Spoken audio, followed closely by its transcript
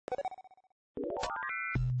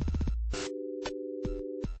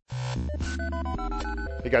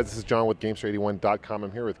Hey guys, this is John with Gamester81.com.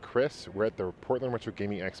 I'm here with Chris. We're at the Portland Retro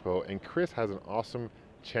Gaming Expo, and Chris has an awesome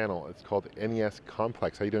channel. It's called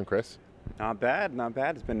NESComplex. How you doing, Chris? Not bad, not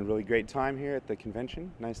bad. It's been a really great time here at the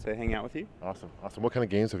convention. Nice to hang out with you. Awesome, awesome. What kind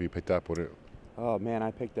of games have you picked up? Oh man,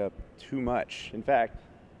 I picked up too much. In fact,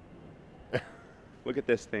 look at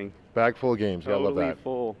this thing. Bag full of games. Yeah, I love Totally that.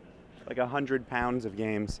 full, like 100 pounds of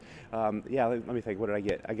games. Yeah, let me think. What did I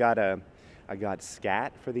get? I got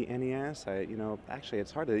Scat for the NES. Actually,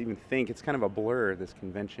 it's hard to even think. It's kind of a blur, this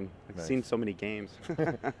convention. I've Nice. seen so many games.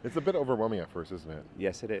 It's a bit overwhelming at first, isn't it?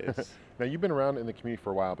 Yes, it is. Now, you've been around in the community for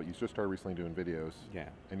a while, but you just started recently doing videos. Yeah.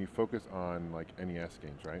 And you focus on like NES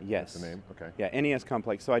games, right? Yes. That's the name? Okay. Yeah,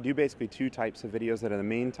 NESComplex. So I do basically two types of videos that are the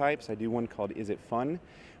main types. I do one called Is It Fun?,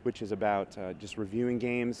 which is about just reviewing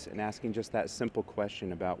games and asking just that simple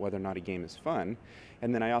question about whether or not a game is fun.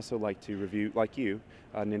 And then I also like to review, like you,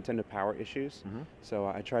 Nintendo Power issues. So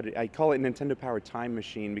I call it Nintendo Power Time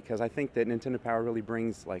Machine because I think that Nintendo Power really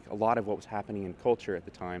brings like a lot of what was happening in culture at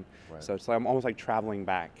the time. Right. So it's like, I'm almost like traveling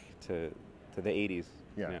back to the 80s.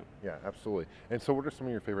 Yeah, You know. yeah, absolutely. And so what are some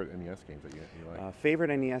of your favorite NES games that you like? Favorite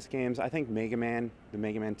NES games, I think Mega Man, the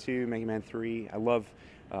Mega Man 2, Mega Man 3. I love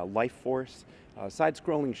Life Force,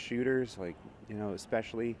 side-scrolling shooters, like,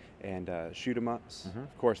 especially, and shoot 'em ups.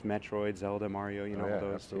 Of course, Metroid, Zelda, Mario, Oh, all yeah,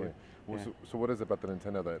 those absolutely. too. Well, Yeah. so what is it about the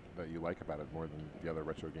Nintendo that you like about it more than the other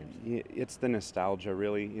retro games? It's the nostalgia,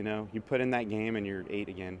 really. You put in that game and you're 8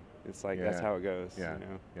 again. It's like that's Yeah. how it goes. Yeah,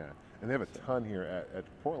 yeah. And they have a ton here at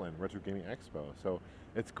Portland Retro Gaming Expo. So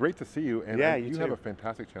it's great to see you. And Yeah, you you have too. a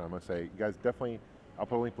fantastic channel, I must say. You guys definitely, I'll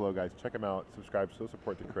put a link below, guys. Check him out, subscribe, show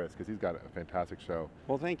support to Chris, because he's got a fantastic show.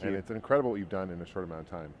 Well, thank And you. it's incredible what you've done in a short amount of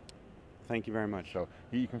time. Thank you very much. So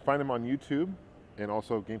you can find him on YouTube and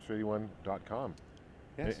also Gamester81.com.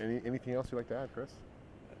 Yes. Anything else you'd like to add, Chris?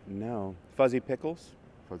 No. Fuzzy Pickles?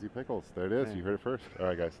 Fuzzy Pickles. There it is. Yeah. You heard it first. All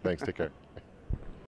right, guys. Thanks. Take care.